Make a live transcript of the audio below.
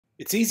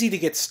It's easy to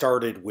get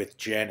started with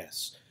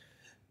Janis.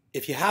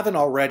 If you haven't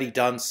already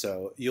done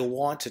so, you'll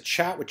want to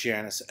chat with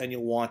Janis and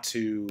you'll want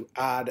to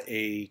add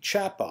a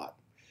chatbot.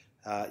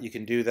 You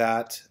can do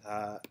that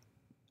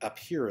up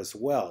here as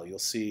well. You'll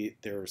see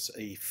there's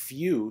a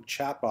few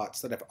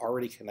chatbots that I've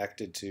already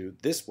connected to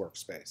this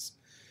workspace.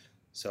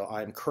 So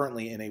I'm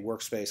currently in a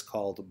workspace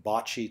called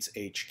BotSheets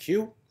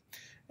HQ,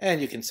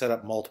 and you can set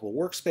up multiple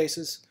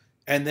workspaces,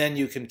 and then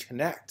you can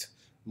connect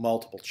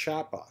multiple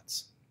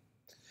chatbots.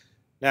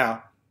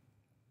 Now,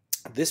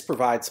 this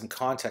provides some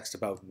context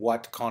about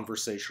what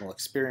conversational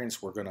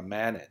experience we're going to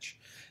manage.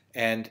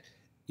 And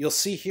you'll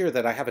see here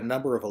that I have a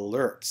number of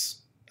alerts.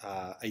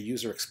 A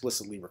user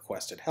explicitly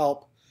requested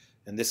help.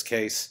 In this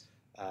case,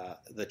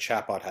 the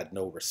chatbot had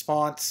no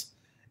response.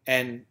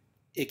 And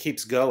it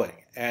keeps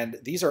going. And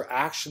these are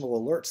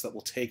actionable alerts that will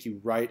take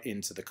you right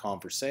into the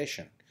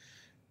conversation.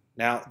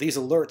 Now, these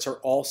alerts are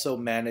also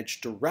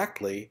managed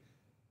directly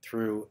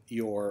through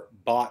your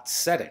bot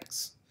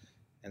settings.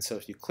 And so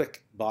if you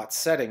click Bot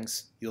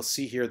Settings, you'll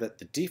see here that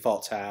the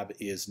default tab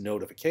is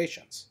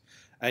Notifications.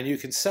 And you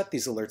can set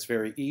these alerts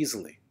very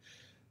easily.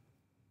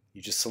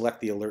 You just select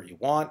the alert you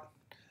want.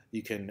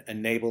 You can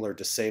enable or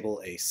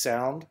disable a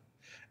sound.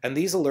 And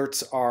these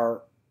alerts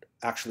are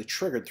actually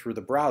triggered through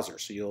the browser.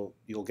 So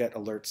you'll get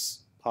alerts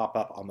pop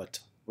up on the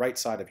right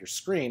side of your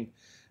screen.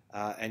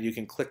 And you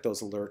can click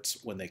those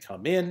alerts when they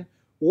come in,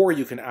 or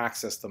you can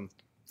access them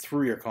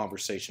through your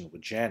conversation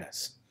with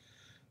Janis.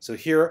 So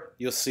here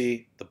you'll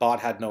see the bot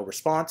had no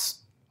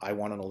response. I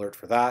want an alert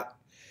for that.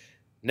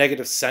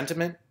 Negative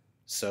sentiment.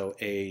 So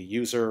a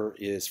user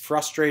is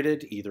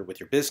frustrated either with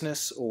your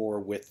business or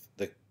with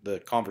the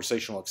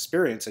conversational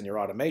experience in your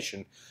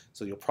automation.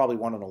 So you'll probably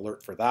want an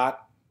alert for that.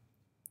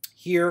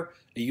 Here,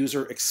 a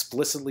user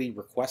explicitly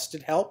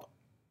requested help.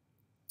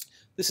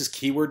 This is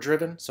keyword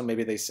driven. So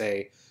maybe they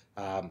say,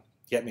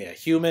 get me a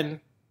human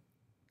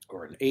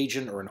or an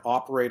agent or an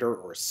operator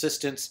or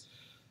assistance.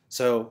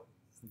 So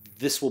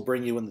this will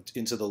bring you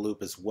into the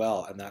loop as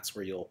well, and that's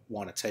where you'll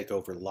want to take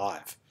over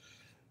live.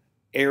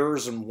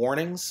 Errors and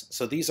warnings.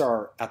 So these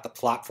are at the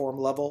platform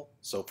level.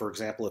 So for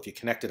example, if you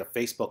connected a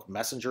Facebook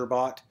Messenger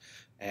bot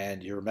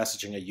and you're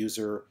messaging a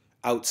user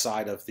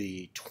outside of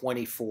the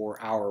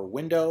 24-hour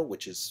window,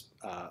 which is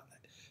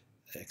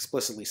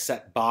explicitly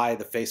set by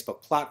the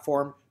Facebook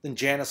platform, then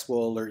Janis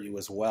will alert you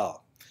as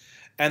well.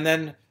 And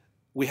then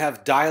we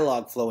have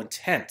dialogue flow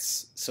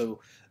intents. So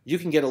you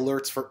can get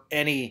alerts for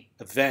any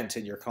event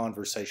in your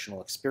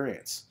conversational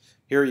experience.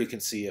 Here you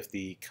can see if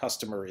the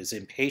customer is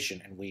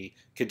impatient, and we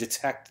could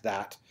detect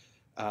that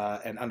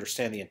and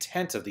understand the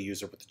intent of the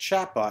user with the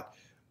chatbot.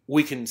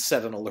 We can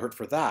set an alert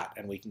for that,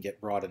 and we can get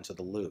brought into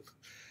the loop.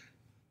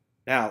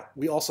 Now,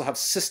 we also have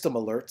system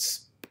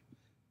alerts.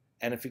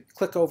 And if you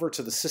click over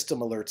to the system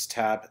alerts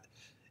tab,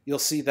 you'll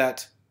see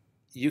that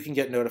you can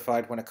get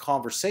notified when a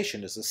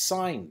conversation is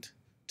assigned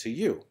to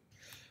you.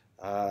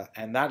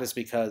 And that is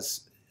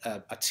because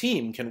a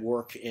team can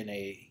work in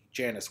a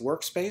Janis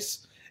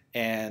workspace,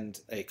 and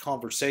a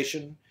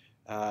conversation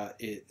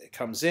it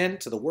comes in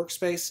to the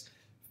workspace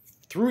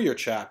through your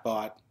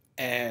chatbot,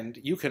 and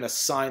you can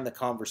assign the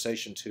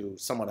conversation to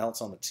someone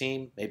else on the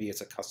team. Maybe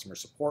it's a customer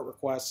support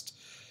request,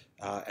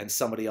 and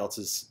somebody else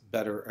is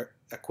better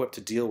equipped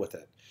to deal with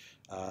it.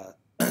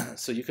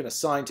 So you can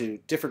assign to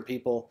different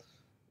people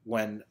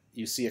when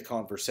you see a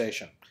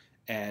conversation.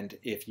 And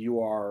if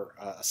you are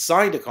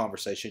assigned a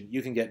conversation,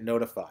 you can get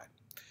notified.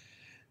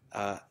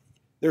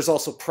 There's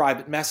also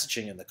private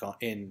messaging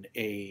in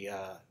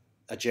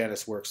a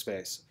Janis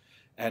workspace,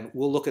 and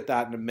we'll look at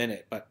that in a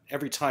minute. But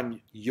every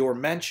time you're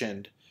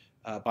mentioned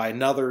by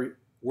another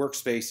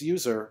workspace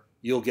user,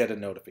 you'll get a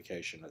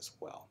notification as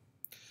well.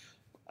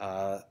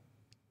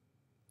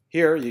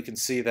 Here you can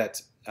see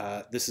that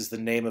this is the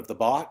name of the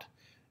bot,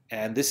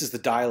 and this is the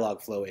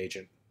dialog flow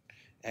agent.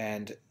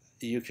 And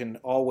you can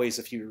always,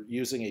 if you're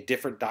using a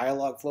different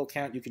dialog flow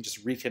account, you can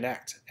just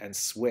reconnect and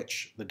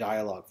switch the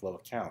dialog flow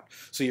account.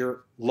 So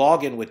your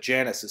login with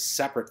Janis is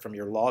separate from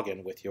your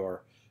login with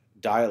your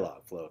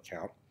dialog flow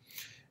account,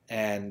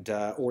 and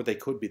or they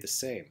could be the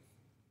same.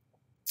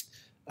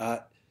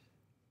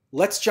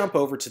 Let's jump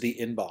over to the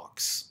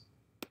inbox.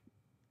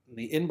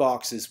 The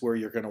inbox is where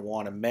you're going to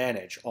want to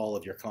manage all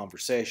of your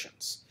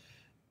conversations.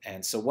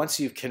 And so once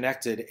you've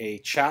connected a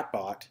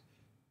chatbot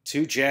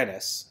to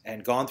Janis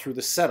and gone through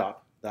the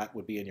setup, that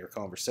would be in your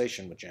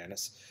conversation with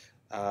Janis,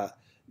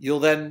 you'll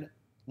then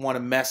want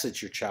to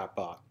message your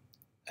chatbot,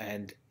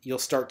 and you'll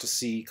start to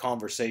see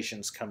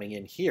conversations coming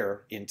in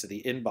here into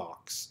the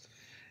inbox.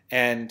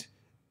 And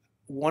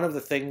one of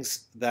the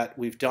things that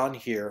we've done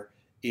here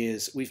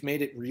is we've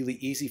made it really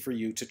easy for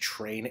you to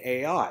train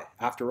AI.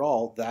 After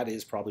all, that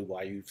is probably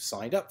why you've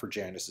signed up for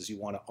Janis, is you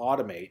want to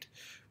automate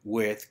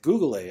with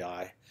Google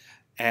AI.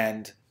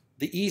 And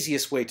the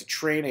easiest way to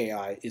train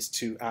AI is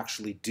to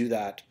actually do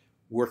that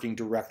working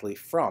directly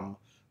from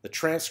the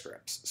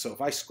transcripts. So if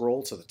I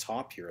scroll to the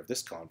top here of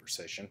this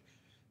conversation,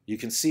 you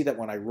can see that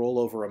when I roll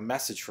over a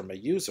message from a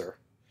user,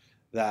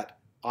 that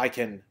I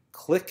can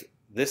click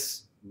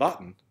this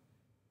button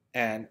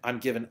and I'm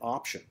given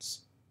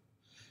options.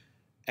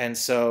 And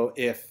so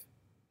if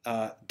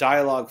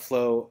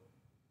Dialogflow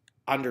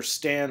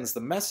understands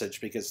the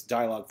message, because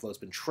Dialogflow has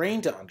been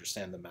trained to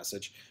understand the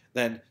message,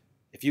 then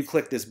if you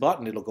click this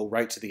button, it'll go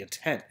right to the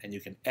intent and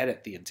you can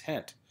edit the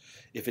intent.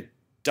 If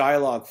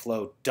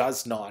Dialogflow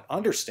does not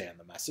understand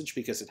the message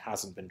because it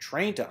hasn't been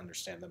trained to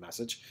understand the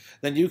message,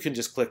 then you can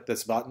just click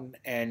this button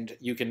and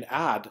you can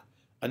add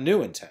a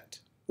new intent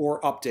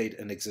or update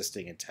an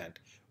existing intent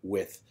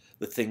with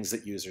the things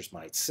that users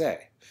might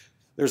say.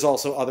 There's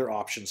also other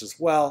options as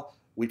well.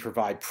 We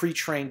provide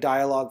pre-trained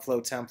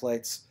Dialogflow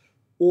templates,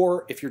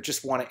 or if you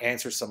just want to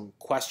answer some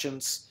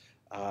questions,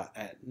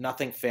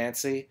 nothing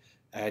fancy,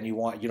 and you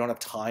don't have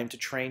time to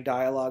train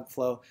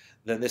Dialogflow,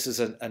 then this is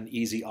an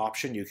easy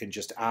option. You can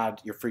just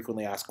add your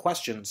frequently asked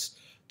questions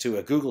to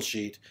a Google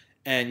Sheet,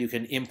 and you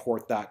can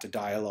import that to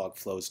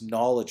Dialogflow's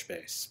knowledge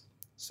base.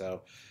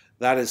 So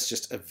that is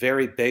just a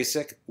very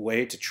basic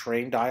way to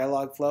train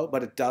Dialogflow,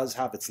 but it does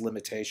have its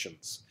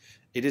limitations.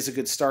 It is a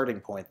good starting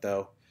point,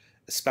 though,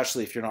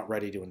 especially if you're not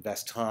ready to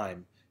invest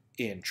time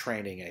in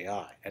training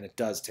AI, and it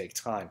does take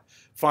time.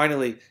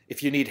 Finally,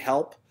 if you need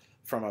help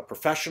from a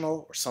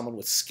professional or someone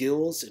with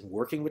skills in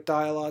working with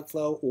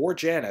Dialogflow or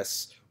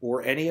Janis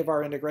or any of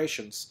our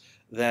integrations,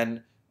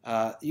 then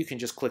you can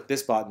just click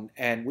this button,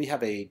 and we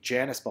have a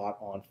Janis bot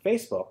on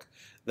Facebook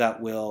that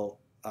will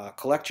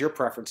collect your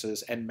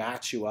preferences and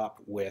match you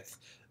up with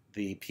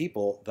the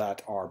people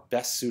that are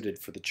best suited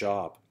for the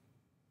job.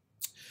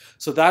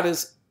 So that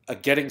is a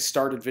getting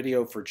started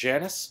video for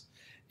Janis,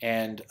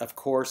 and of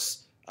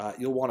course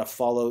you'll want to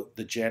follow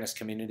the Janis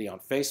community on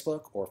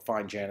Facebook or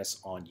find Janis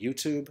on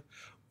YouTube,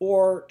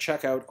 or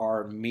check out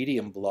our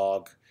Medium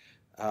blog,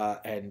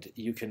 and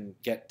you can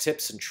get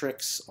tips and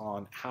tricks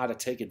on how to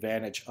take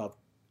advantage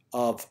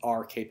of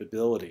our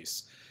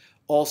capabilities.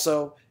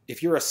 Also,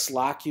 if you're a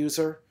Slack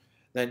user,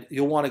 then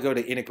you'll want to go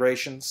to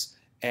integrations,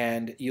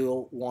 and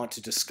you'll want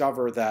to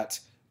discover that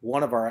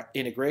one of our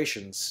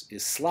integrations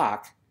is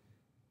Slack,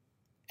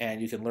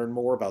 and you can learn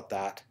more about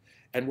that.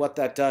 And what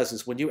that does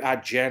is when you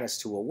add Janis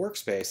to a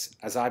workspace,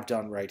 as I've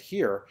done right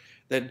here,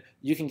 then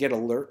you can get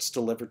alerts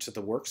delivered to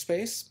the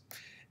workspace,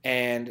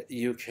 and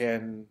you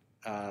can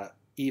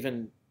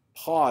even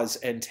pause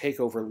and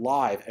take over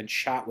live and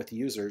chat with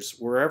users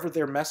wherever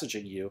they're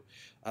messaging you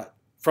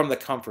from the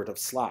comfort of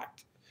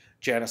Slack.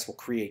 Janis will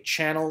create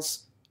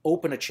channels,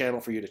 open a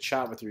channel for you to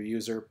chat with your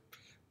user,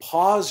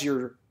 pause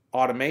your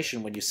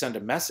automation when you send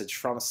a message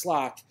from a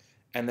Slack,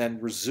 and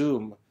then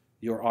resume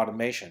your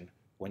automation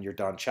when you're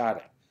done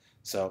chatting.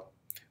 So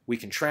we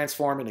can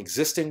transform an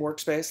existing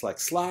workspace like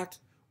Slack,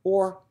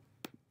 or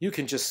you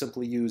can just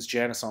simply use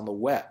Janis on the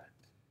web.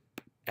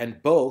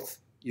 And both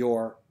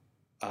your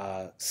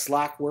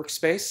Slack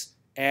workspace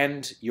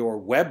and your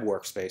web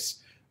workspace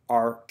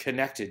are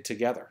connected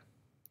together.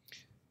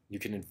 You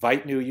can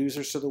invite new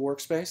users to the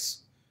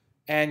workspace,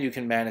 and you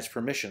can manage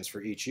permissions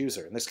for each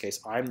user. In this case,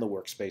 I'm the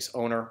workspace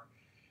owner,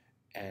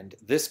 and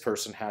this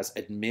person has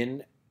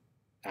admin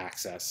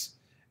access,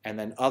 and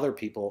then other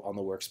people on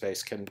the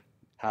workspace can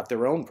have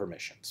their own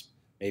permissions.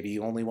 Maybe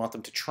you only want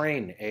them to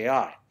train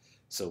AI,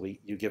 so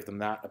you give them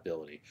that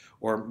ability.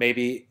 Or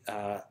maybe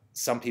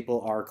some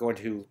people are going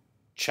to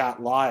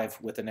chat live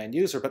with an end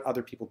user, but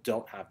other people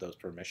don't have those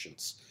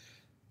permissions.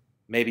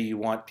 Maybe you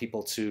want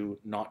people to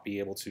not be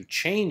able to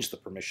change the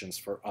permissions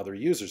for other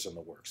users in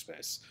the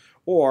workspace.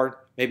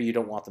 Or maybe you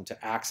don't want them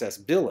to access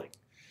billing.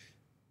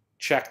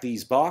 Check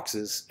these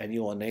boxes and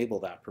you'll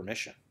enable that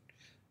permission.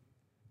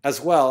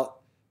 As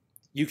well,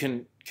 you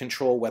can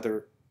control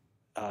whether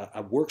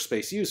a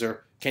workspace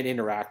user can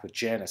interact with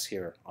Janis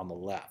here on the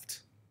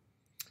left.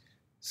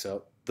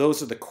 So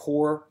those are the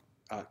core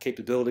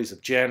capabilities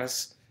of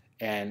Janis,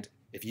 and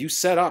if you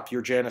set up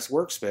your Janis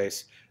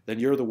workspace, then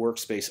you're the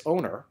workspace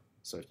owner.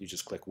 So if you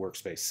just click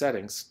Workspace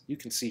Settings, you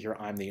can see here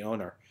I'm the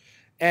owner.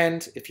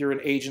 And if you're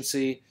an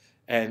agency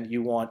and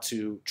you want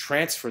to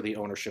transfer the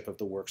ownership of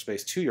the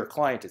workspace to your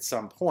client at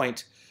some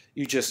point,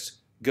 you just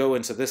go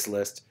into this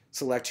list,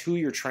 select who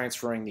you're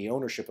transferring the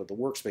ownership of the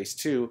workspace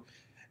to,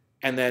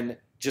 and then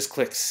just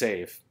click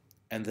Save,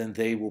 and then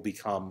they will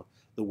become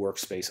the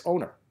workspace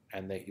owner,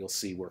 and you'll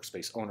see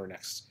Workspace Owner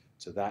next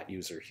to that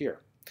user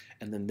here.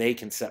 And then they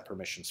can set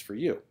permissions for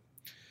you.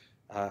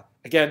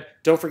 Again,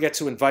 don't forget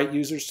to invite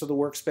users to the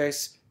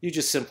workspace. You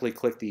just simply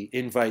click the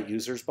Invite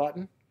Users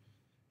button,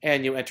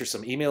 and you enter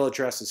some email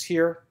addresses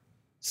here,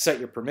 set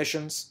your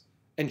permissions,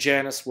 and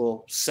Janis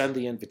will send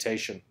the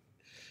invitation.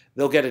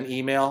 They'll get an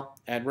email,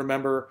 and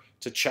remember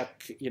to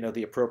check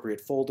the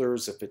appropriate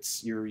folders.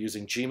 If you're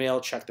using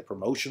Gmail, check the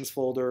promotions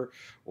folder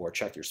or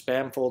check your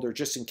spam folder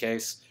just in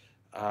case.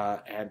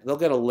 And they'll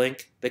get a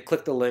link. They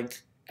click the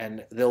link,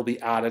 and they'll be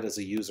added as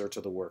a user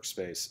to the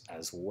workspace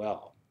as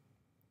well.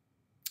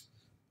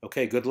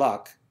 Okay, good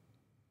luck.